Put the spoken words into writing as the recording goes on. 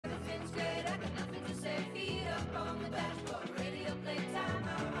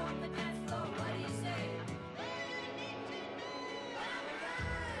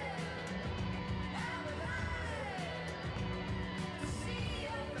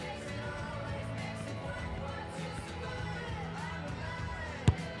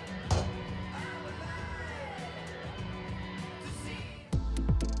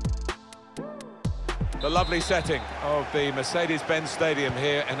The lovely setting of the Mercedes-Benz Stadium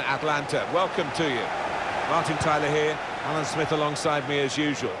here in Atlanta. Welcome to you. Martin Tyler here, Alan Smith alongside me as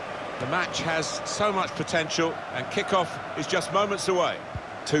usual. The match has so much potential and kick-off is just moments away.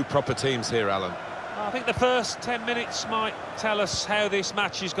 Two proper teams here, Alan. I think the first 10 minutes might tell us how this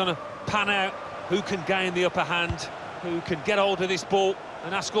match is going to pan out, who can gain the upper hand, who can get hold of this ball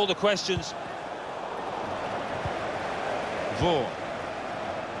and ask all the questions. Vaughan.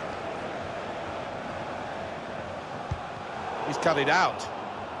 He's cut it out.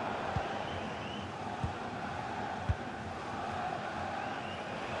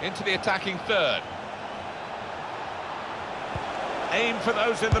 Into the attacking third. Aim for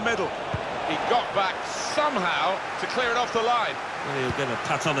those in the middle. He got back somehow to clear it off the line. Well, he'll get a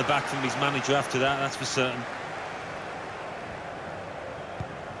pat on the back from his manager after that, that's for certain.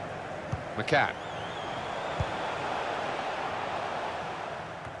 McCann.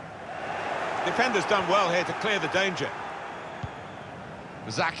 Defender's done well here to clear the danger.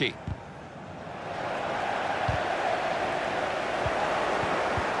 Zaki.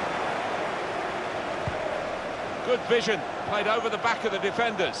 Good vision, played over the back of the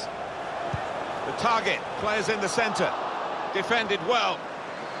defenders. The target, players in the centre. Defended well.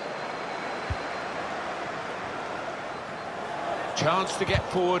 Chance to get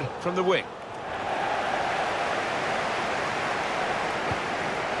forward from the wing.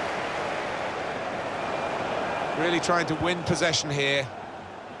 Really trying to win possession here.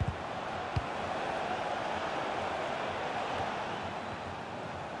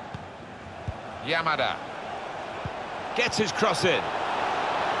 Yamada gets his cross in.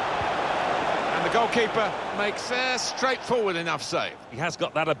 And the goalkeeper makes a straightforward enough save. He has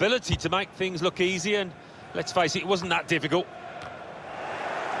got that ability to make things look easy, and let's face it, it wasn't that difficult.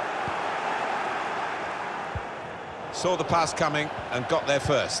 Saw the pass coming and got there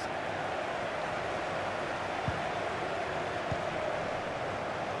first.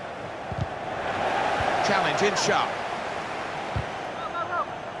 Challenge in sharp.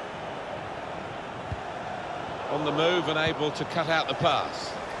 On the move and able to cut out the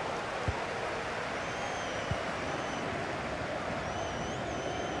pass.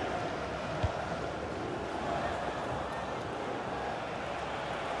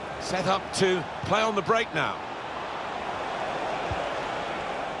 Set up to play on the break now.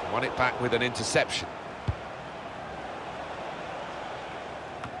 Won it back with an interception.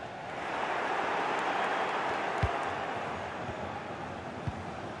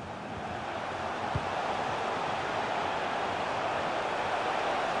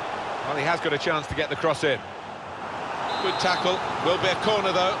 Well, he has got a chance to get the cross in. Good tackle. Will be a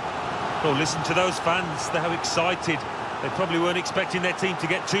corner, though. Oh, listen to those fans. They're how excited. They probably weren't expecting their team to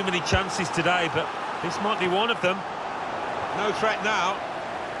get too many chances today, but this might be one of them. No threat now.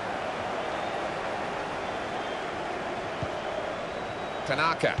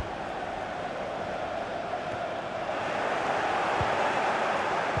 Tanaka.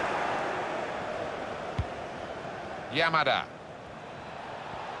 Yamada.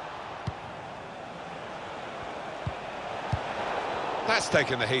 That's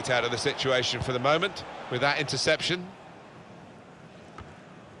taken the heat out of the situation for the moment with that interception.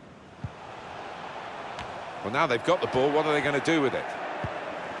 Well, now they've got the ball, what are they going to do with it?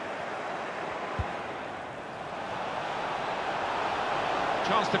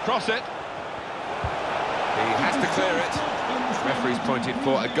 Chance to cross it. He has to clear it. Referee's pointed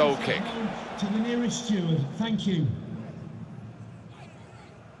for a goal kick. To the nearest steward, thank you.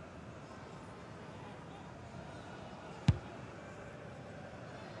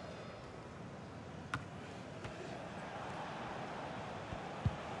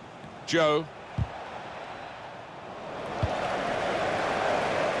 Joe.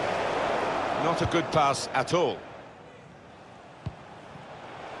 Not a good pass at all.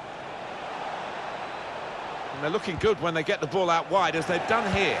 And they're looking good when they get the ball out wide, as they've done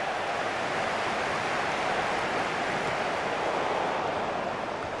here.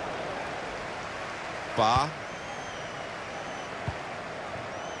 Bar.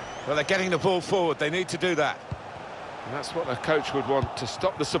 Well, they're getting the ball forward. They need to do that. And that's what a coach would want, to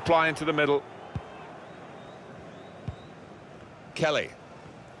stop the supply into the middle. Kelly.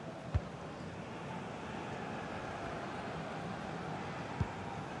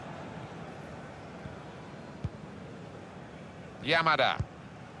 Yamada.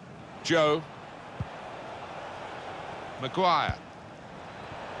 Joe. Maguire.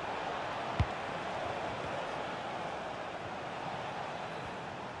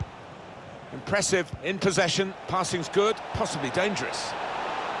 Impressive in possession, passing's good, possibly dangerous.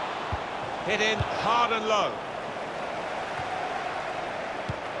 Hit in hard and low.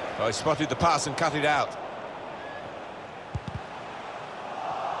 Oh, he spotted the pass and cut it out.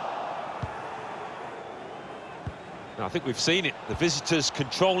 Now, I think we've seen it. The visitors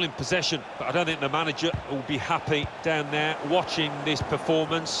controlling possession, but I don't think the manager will be happy down there watching this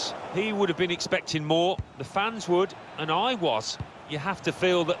performance. He would have been expecting more, the fans would, and I was. You have to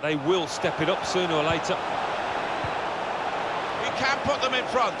feel that they will step it up sooner or later. He can put them in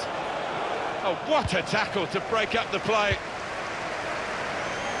front. Oh, what a tackle to break up the play.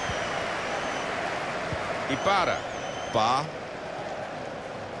 Ibarra. Bar.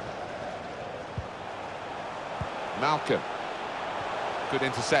 Malcolm. Good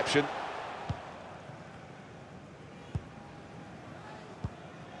interception.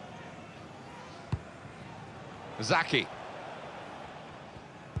 Zaki.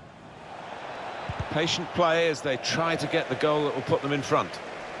 Patient play as they try to get the goal that will put them in front.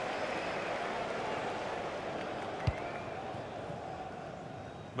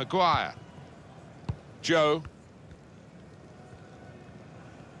 Maguire. Joe.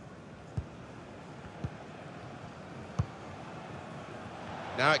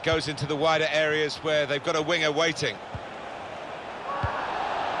 Now it goes into the wider areas where they've got a winger waiting.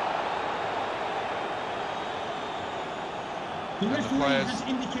 The referee has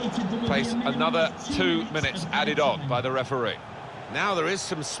indicated there will Place be a minimum another of 2 minutes of added added on time. by the referee. Now there is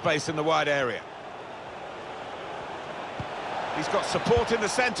some space in the wide area. He's got support in the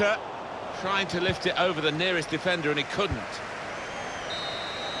centre, trying to lift it over the nearest defender, and he couldn't.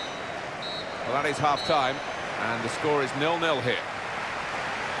 Well, that is half-time, and the score is 0-0 here.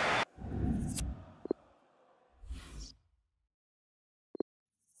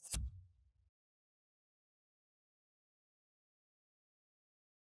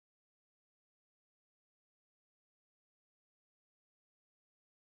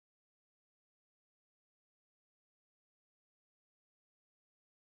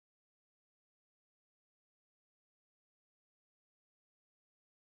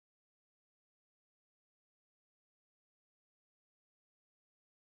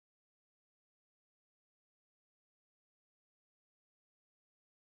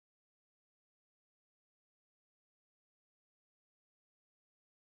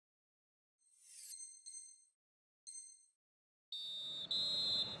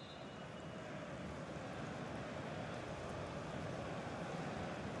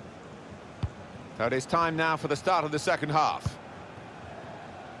 So it is time now for the start of the second half.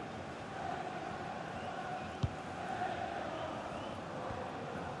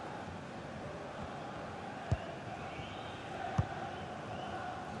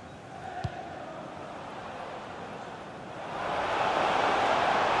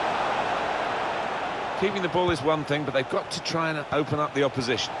 Keeping the ball is one thing, but they've got to try and open up the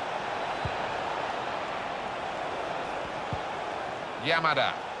opposition.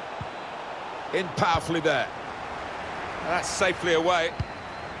 Yamada. In powerfully there. That's safely away.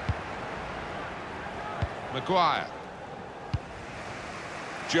 Maguire.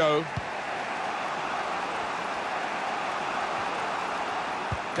 Joe.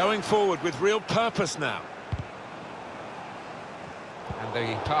 Going forward with real purpose now. And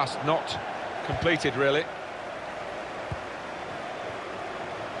the pass not completed, really.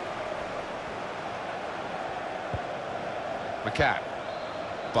 McCann.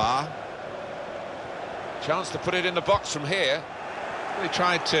 Bar. Chance to put it in the box from here. They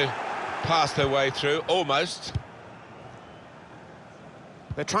tried to pass their way through, almost.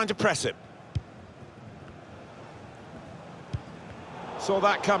 They're trying to press it. Saw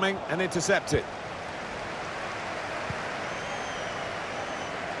that coming and intercepted.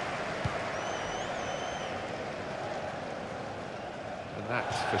 And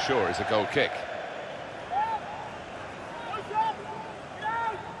that, for sure, is a goal kick.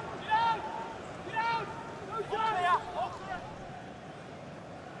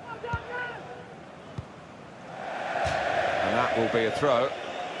 And that will be a throw.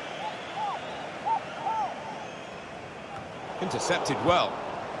 Intercepted well.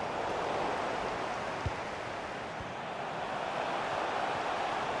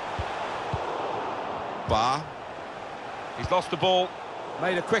 Bar. He's lost the ball.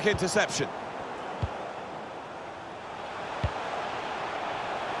 Made a quick interception.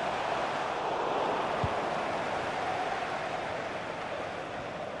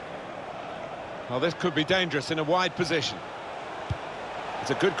 Well, this could be dangerous in a wide position. It's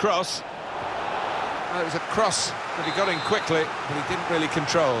a good cross. Well, it was a cross that he got in quickly, but he didn't really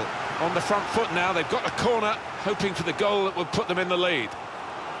control. On the front foot now, they've got a corner, hoping for the goal that would put them in the lead.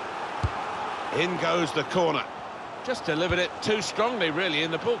 In goes the corner. Just delivered it too strongly, really,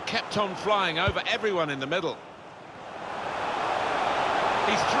 and the ball kept on flying over everyone in the middle.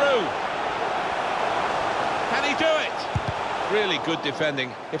 He's through. Can he do it? Really good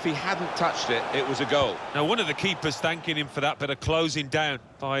defending. If he hadn't touched it, it was a goal. Now, one of the keepers thanking him for that bit of closing down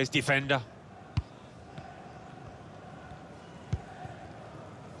by his defender.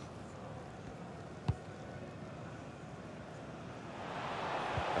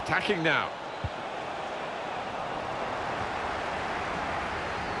 Attacking now.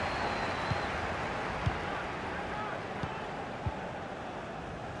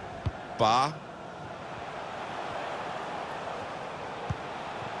 Bar.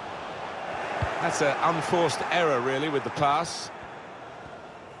 That's an unforced error, really, with the pass.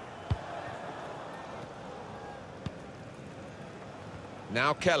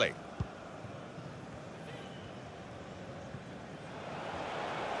 Now Kelly.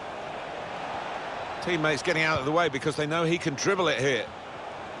 Teammates getting out of the way because they know he can dribble it here.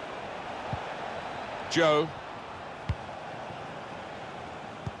 Joe.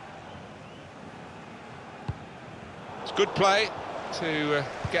 It's good play to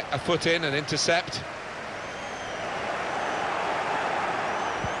get a foot in and intercept.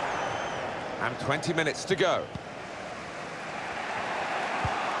 And 20 minutes to go.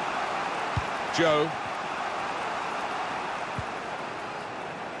 Joe.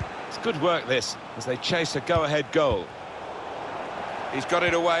 It's good work, this, as they chase a go-ahead goal. He's got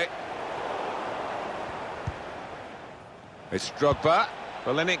it away. It's Drogba.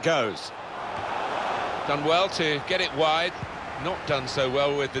 Well, in it goes. Done well to get it wide. Not done so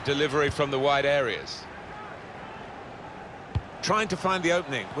well with the delivery from the wide areas. Trying to find the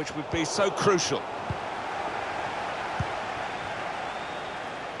opening, which would be so crucial.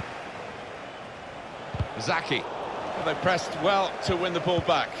 Zaki. Well, they pressed well to win the ball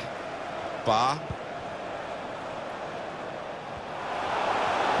back. Bar.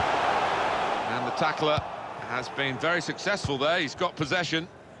 And the tackler has been very successful there. He's got possession.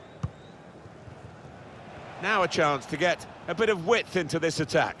 Now a chance to get a bit of width into this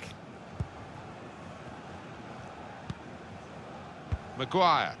attack.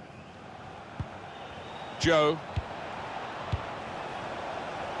 Maguire. Joe.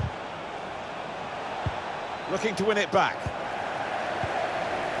 Looking to win it back.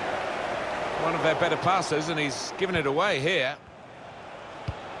 One of their better passes, and he's given it away here.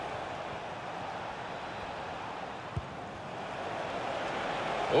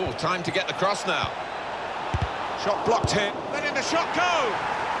 Oh, time to get the cross now. Shot blocked here. Letting the shot go!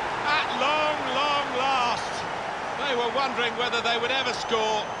 At long, long last. They were wondering whether they would ever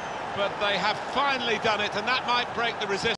score, but they have finally done it, and that might break the resistance.